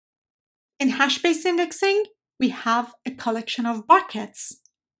In hash-based indexing, we have a collection of buckets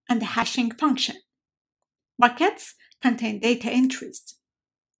and the hashing function. Buckets contain data entries.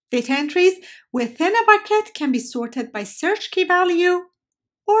 Data entries within a bucket can be sorted by search key value,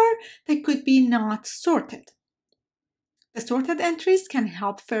 or they could be not sorted. The sorted entries can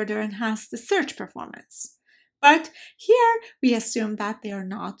help further enhance the search performance, but here we assume that they are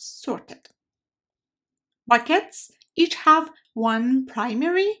not sorted. Buckets each have one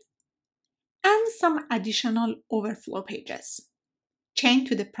primary and some additional overflow pages chained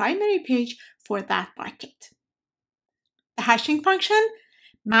to the primary page for that bucket. The hashing function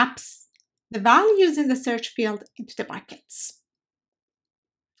maps the values in the search field into the buckets.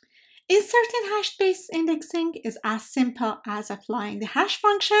 Inserting hash-based indexing is as simple as applying the hash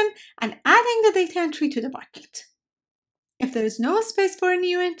function and adding the data entry to the bucket. If there is no space for a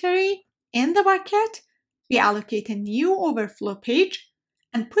new entry in the bucket, we allocate a new overflow page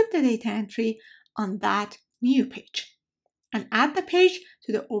and put the data entry on that new page and add the page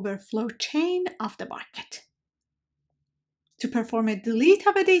to the overflow chain of the bucket. To perform a delete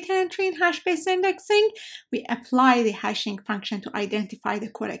of a data entry in hash-based indexing, we apply the hashing function to identify the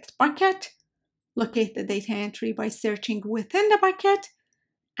correct bucket, locate the data entry by searching within the bucket,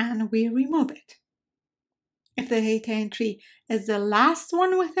 and we remove it. If the data entry is the last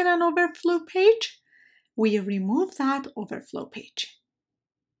one within an overflow page, we remove that overflow page.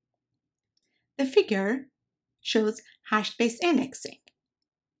 The figure shows hash-based indexing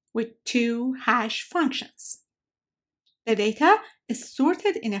with two hash functions. The data is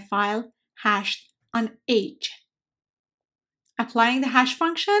sorted in a file hashed on age. Applying the hash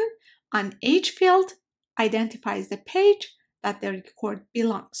function on age field identifies the page that the record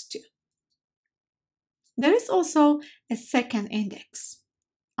belongs to. There is also a second index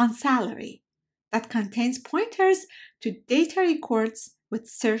on salary that contains pointers to data records with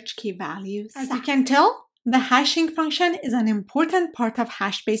search key values. As you can tell, the hashing function is an important part of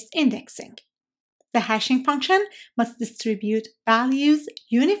hash-based indexing. The hashing function must distribute values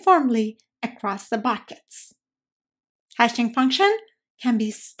uniformly across the buckets. Hashing function can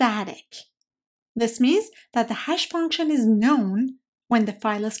be static. This means that the hash function is known when the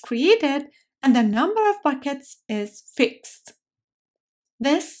file is created and the number of buckets is fixed.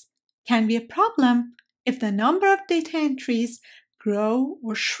 This can be a problem if the number of data entries grow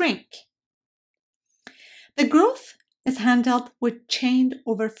or shrink. The growth is handled with chained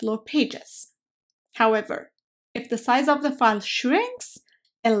overflow pages. However, if the size of the file shrinks,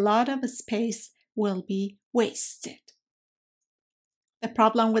 a lot of space will be wasted. The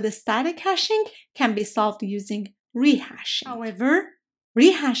problem with the static hashing can be solved using rehashing. However,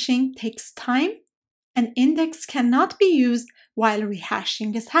 rehashing takes time and index cannot be used while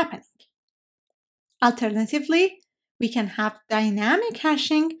rehashing is happening. Alternatively, we can have dynamic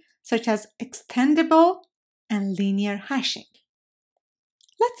hashing such as extendable and linear hashing.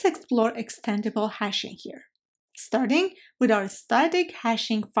 Let's explore extendable hashing here, starting with our static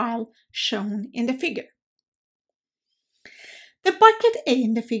hashing file shown in the figure. The bucket A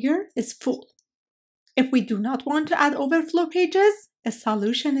in the figure is full. If we do not want to add overflow pages, a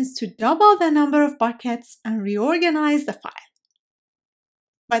solution is to double the number of buckets and reorganize the file.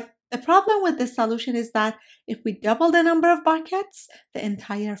 But the problem with this solution is that if we double the number of buckets, the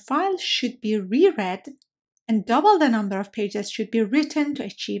entire file should be reread, and double the number of pages should be written to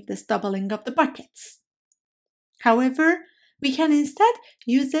achieve this doubling of the buckets. However, we can instead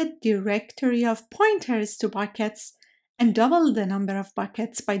use a directory of pointers to buckets and double the number of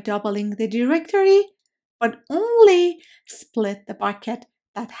buckets by doubling the directory, but only split the bucket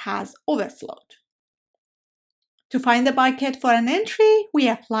that has overflowed. To find the bucket for an entry, we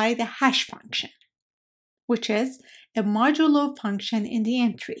apply the hash function, which is a modulo function in the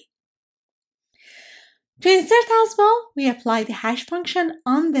entry. To insert as well, we apply the hash function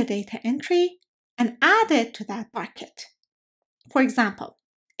on the data entry and add it to that bucket. For example,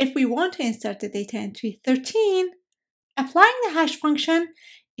 if we want to insert the data entry 13, applying the hash function,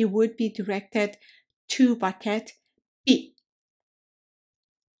 it would be directed to bucket B.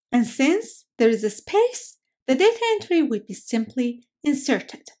 And since there is a space, the data entry would be simply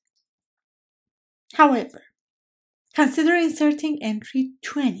inserted. However, consider inserting entry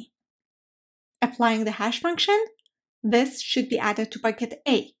 20. Applying the hash function, this should be added to bucket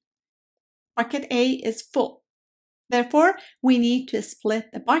A. Bucket A is full. Therefore, we need to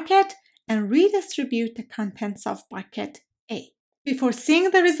split the bucket and redistribute the contents of bucket A. Before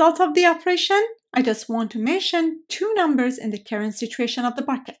seeing the results of the operation, I just want to mention two numbers in the current situation of the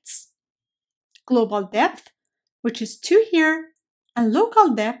buckets. Global depth, which is 2 here, and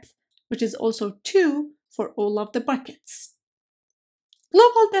local depth, which is also 2 for all of the buckets.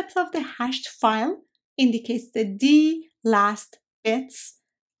 Global depth of the hashed file indicates the D last bits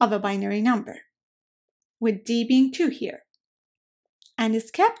of a binary number, with D being 2 here, and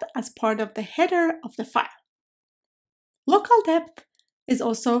is kept as part of the header of the file. Local depth is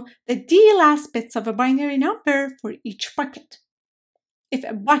also the D last bits of a binary number for each bucket. If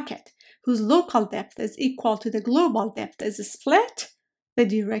a bucket whose local depth is equal to the global depth is split, the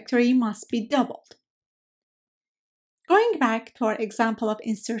directory must be doubled. Going back to our example of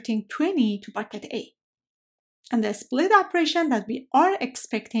inserting 20 to bucket A, and the split operation that we are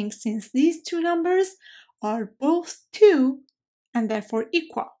expecting since these two numbers are both 2 and therefore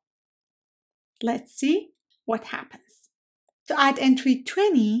equal. Let's see what happens. To add entry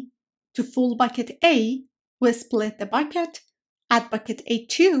 20 to full bucket A, we split the bucket, add bucket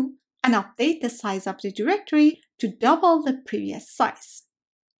A2, and update the size of the directory to double the previous size.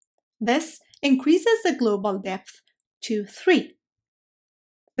 This increases the global depth to 3.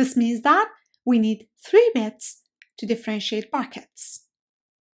 This means that we need 3 bits to differentiate buckets.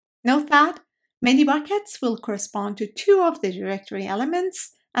 Note that many buckets will correspond to 2 of the directory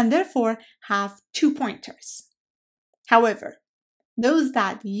elements and therefore have 2 pointers. However, those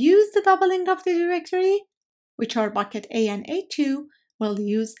that use the doubling of the directory, which are bucket A and A2, will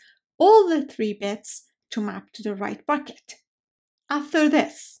use all the 3 bits to map to the right bucket. After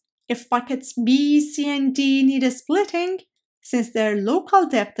this, if buckets B, C, and D need a splitting, since their local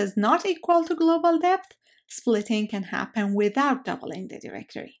depth is not equal to global depth, splitting can happen without doubling the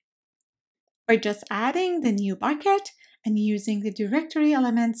directory. By just adding the new bucket and using the directory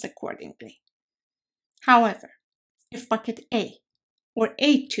elements accordingly. However, if bucket A or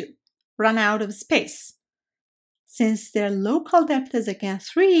A2 run out of space, since their local depth is again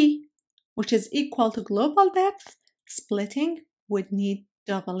 3, which is equal to global depth, splitting would need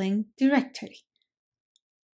doubling directory.